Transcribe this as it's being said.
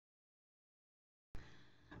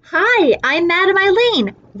Hi, I'm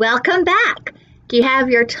MadamEileen. Welcome back. Do you have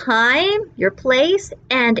your time, your place,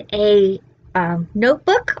 and a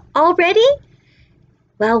notebook already?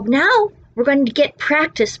 Well, now we're going to get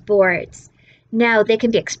practice boards. Now, they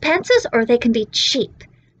can be expensive or they can be cheap.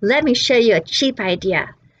 Let me show you a cheap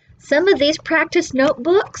idea. Some of these practice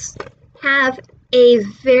notebooks have a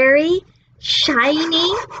very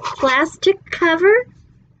shiny plastic cover.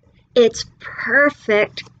 It's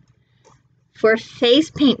perfect for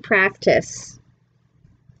face paint practice.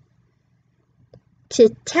 To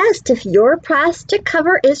test if your plastic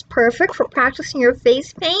cover is perfect for practicing your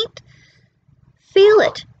face paint, feel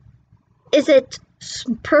it. Is it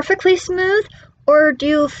perfectly smooth, or do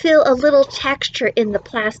you feel a little texture in the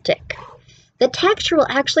plastic? The texture will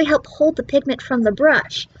actually help hold the pigment from the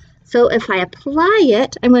brush. So if I apply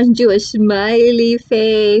it, I'm going to do a smiley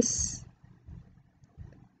face.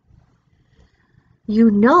 You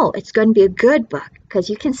know it's going to be a good book because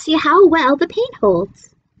you can see how well the paint holds.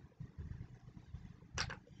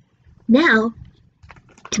 Now,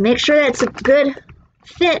 to make sure that it's a good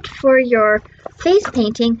fit for your face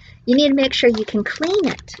painting, you need to make sure you can clean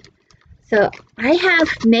it. So I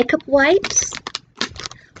have makeup wipes.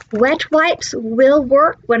 Wet wipes will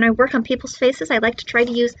work. When I work on people's faces, I like to try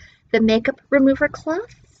to use the makeup remover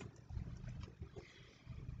cloth.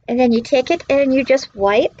 And then you take it and you just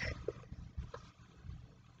wipe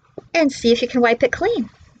and see if you can wipe it clean.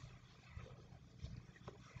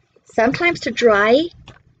 Sometimes to dry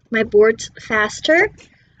my boards faster,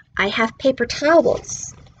 I have paper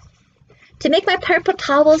towels. To make my paper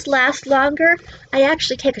towels last longer, I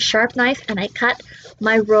actually take a sharp knife and I cut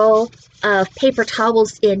my roll of paper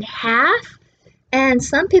towels in half. And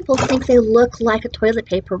some people think they look like a toilet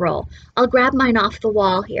paper roll. I'll grab mine off the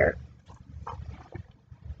wall here.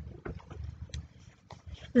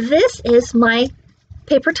 This is my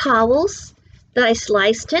paper towels that I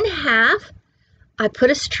sliced in half. I put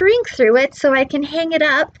a string through it so I can hang it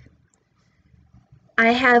up.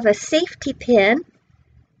 I have a safety pin,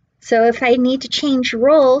 so if I need to change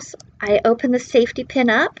rolls, I open the safety pin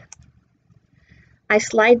up. I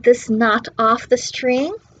slide this knot off the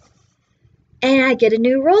string, and I get a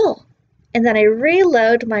new roll. And then I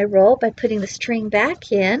reload my roll by putting the string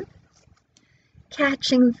back in,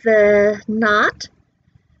 catching the knot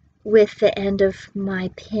with the end of my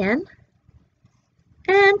pin.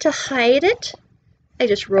 And to hide it, I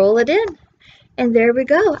just roll it in. And there we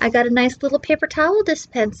go. I got a nice little paper towel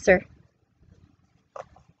dispenser.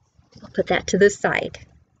 I'll put that to the side.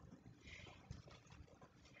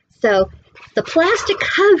 So the plastic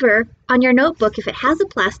cover on your notebook, if it has a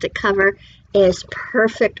plastic cover, is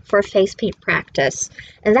perfect for face paint practice.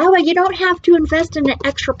 And that way you don't have to invest in an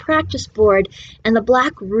extra practice board, and the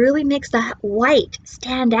black really makes the white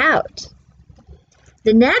stand out.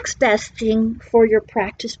 The next best thing for your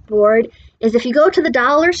practice board is if you go to the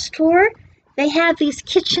dollar store, they have these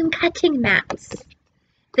kitchen cutting mats.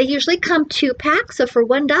 They usually come 2-pack, so for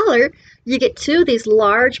 $1, you get 2 of these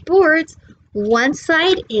large boards. One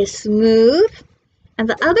side is smooth, and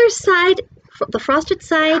the other side, the frosted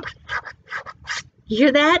side, you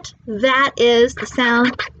hear that? That is the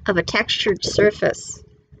sound of a textured surface.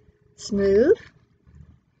 Smooth,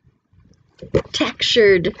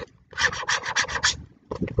 textured.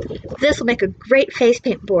 This will make a great face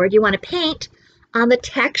paint board. You want to paint on the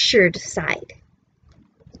textured side.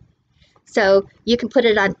 So you can put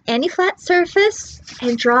it on any flat surface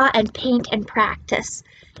and draw and paint and practice.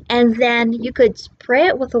 And then you could spray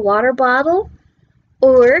it with a water bottle,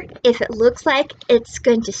 or if it looks like it's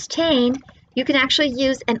going to stain, you can actually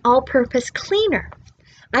use an all-purpose cleaner.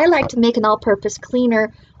 I like to make an all-purpose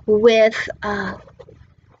cleaner with, I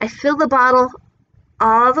fill the bottle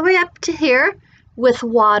all the way up to here with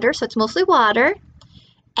water, so it's mostly water,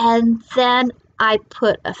 and then I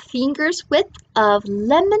put a finger's width of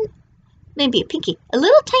lemon, maybe a pinky, a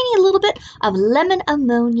little bit of lemon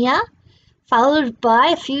ammonia, followed by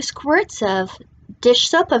a few squirts of dish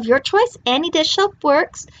soap of your choice. Any dish soap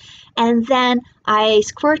works. And then I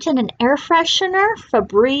squirt in an air freshener.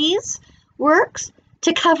 Febreze works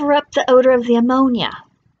to cover up the odor of the ammonia.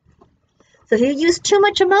 So if you use too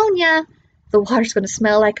much ammonia, the water's going to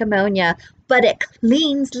smell like ammonia, but it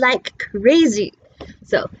cleans like crazy.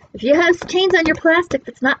 So if you have stains on your plastic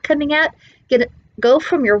that's not coming out, go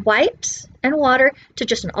from your wipes and water to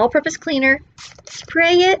just an all-purpose cleaner,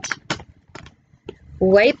 spray it,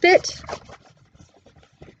 wipe it,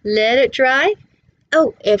 let it dry.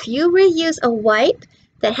 Oh, if you reuse a wipe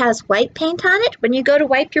that has white paint on it, when you go to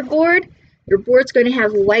wipe your board's going to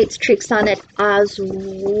have white streaks on it as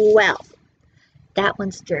well. That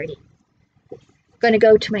one's dirty. I'm going to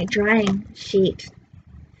go to my drying sheet.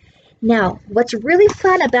 Now, what's really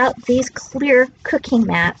fun about these clear cooking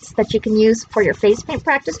mats that you can use for your face paint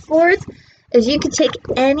practice boards is you can take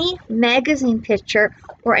any magazine picture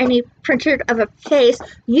or any printer of a face.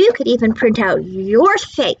 You could even print out your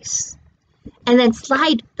face and then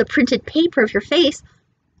slide the printed paper of your face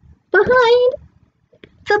behind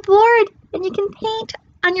the board, and you can paint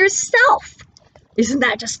on yourself. Isn't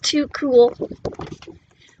that just too cool?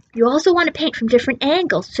 You also want to paint from different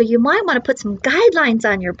angles, so you might want to put some guidelines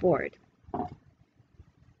on your board.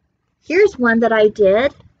 Here's one that I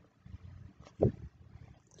did.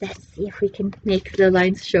 Let's see if we can make the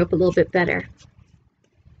lines show up a little bit better.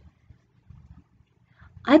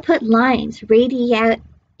 I put lines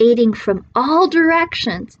radiating from all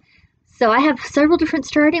directions, so I have several different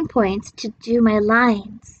starting points to do my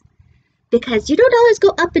lines. Because you don't always go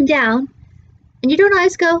up and down, and you don't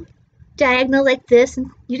always go diagonal like this, and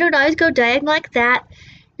you don't always go diagonal like that.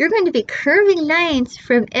 You're going to be curving lines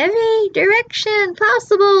from every direction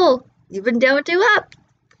possible, even down to up.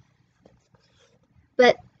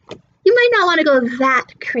 But you might not want to go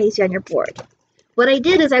that crazy on your board. What I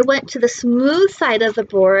did is I went to the smooth side of the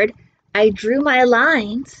board, I drew my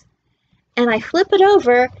lines, and I flip it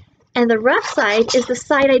over, and the rough side is the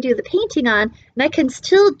side I do the painting on, and I can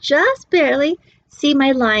still just barely see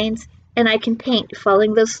my lines, and I can paint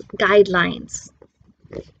following those guidelines.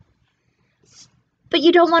 But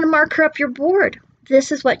you don't want to marker up your board.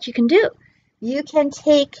 This is what you can do. You can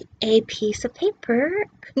take a piece of paper.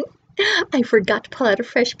 I forgot to pull out a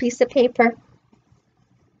fresh piece of paper.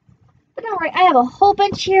 But don't worry, I have a whole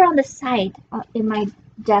bunch here on the side in my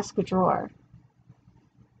desk drawer.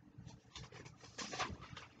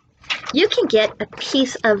 You can get a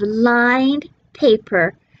piece of lined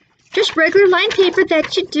paper, just regular lined paper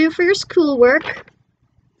that you do for your schoolwork.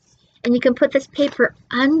 And you can put this paper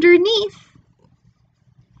underneath.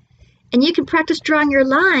 And you can practice drawing your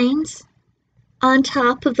lines on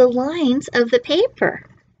top of the lines of the paper.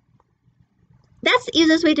 That's the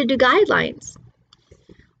easiest way to do guidelines.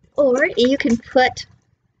 Or you could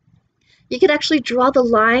actually draw the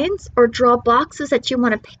lines or draw boxes that you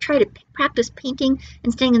want to try to practice painting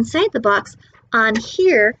and staying inside the box on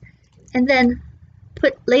here, and then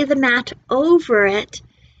lay the mat over it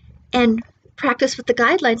and practice with the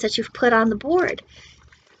guidelines that you've put on the board.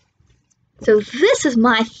 So this is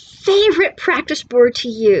my favorite practice board to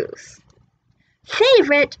use.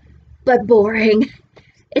 Favorite, but boring.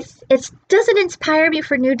 It doesn't inspire me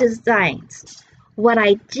for new designs. What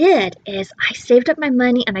I did is I saved up my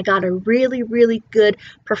money and I got a really, really good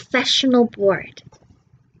professional board.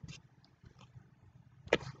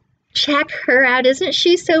 Check her out. Isn't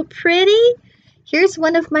she so pretty? Here's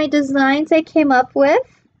one of my designs I came up with.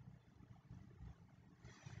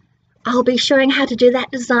 I'll be showing how to do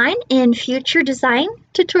that design in future design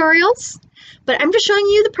tutorials, but I'm just showing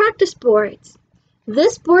you the practice boards.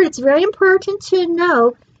 This board, it's very important to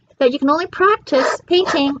know that you can only practice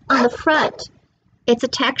painting on the front. It's a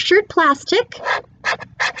textured plastic,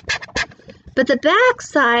 but the back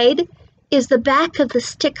side is the back of the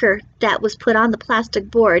sticker that was put on the plastic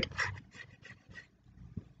board.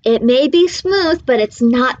 It may be smooth, but it's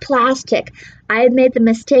not plastic. I made the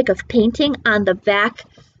mistake of painting on the back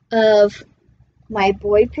of my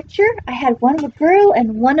boy picture. I had one of a girl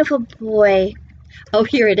and one of a boy. Oh,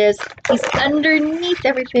 here it is. He's underneath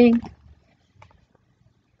everything.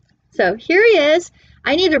 So here he is.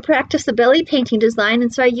 I need to practice the belly painting design,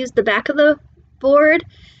 and so I used the back of the board,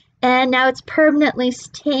 and now it's permanently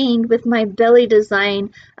stained with my belly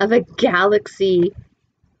design of a galaxy.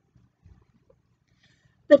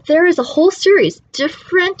 But there is a whole series,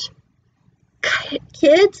 different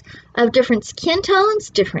kids of different skin tones,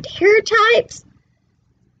 different hair types.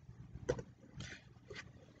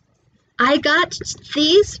 I got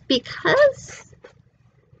these because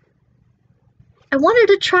I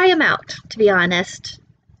wanted to try them out, to be honest.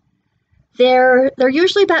 They're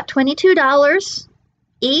usually about $22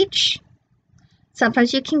 each.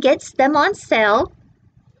 Sometimes you can get them on sale.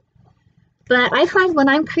 But I find when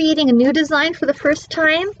I'm creating a new design for the first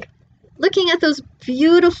time, looking at those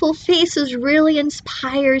beautiful faces really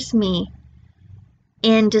inspires me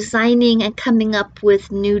in designing and coming up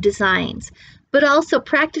with new designs. But also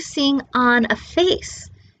practicing on a face,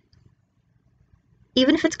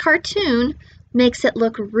 even if it's cartoon, makes it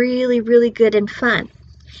look really, really good and fun.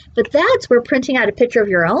 But that's where printing out a picture of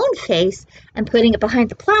your own face and putting it behind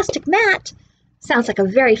the plastic mat sounds like a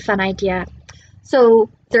very fun idea. So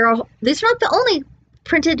these are not the only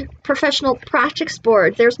printed professional practice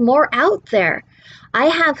board. There's more out there. I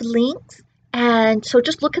have links, and so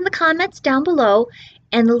just look in the comments down below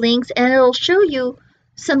and the links, and it'll show you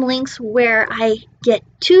some links where I get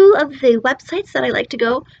 2 of the websites that I like to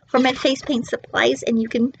go for my face paint supplies, and you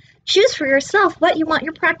can choose for yourself what you want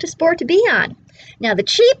your practice board to be on. Now, the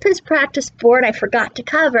cheapest practice board I forgot to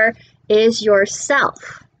cover is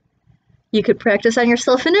yourself. You could practice on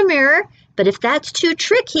yourself in a mirror, but if that's too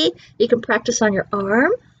tricky, you can practice on your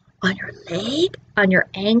arm, on your leg, on your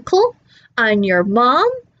ankle, on your mom,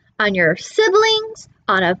 on your siblings,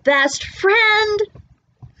 on a best friend.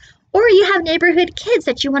 Or you have neighborhood kids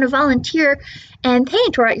that you want to volunteer and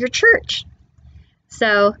paint, or at your church.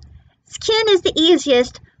 So skin is the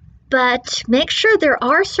easiest, but make sure there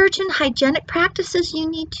are certain hygienic practices you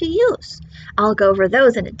need to use. I'll go over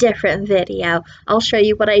those in a different video. I'll show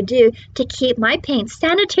you what I do to keep my paint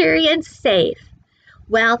sanitary and safe.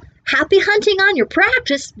 Well, happy hunting on your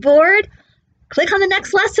practice board. Click on the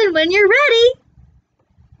next lesson when you're ready.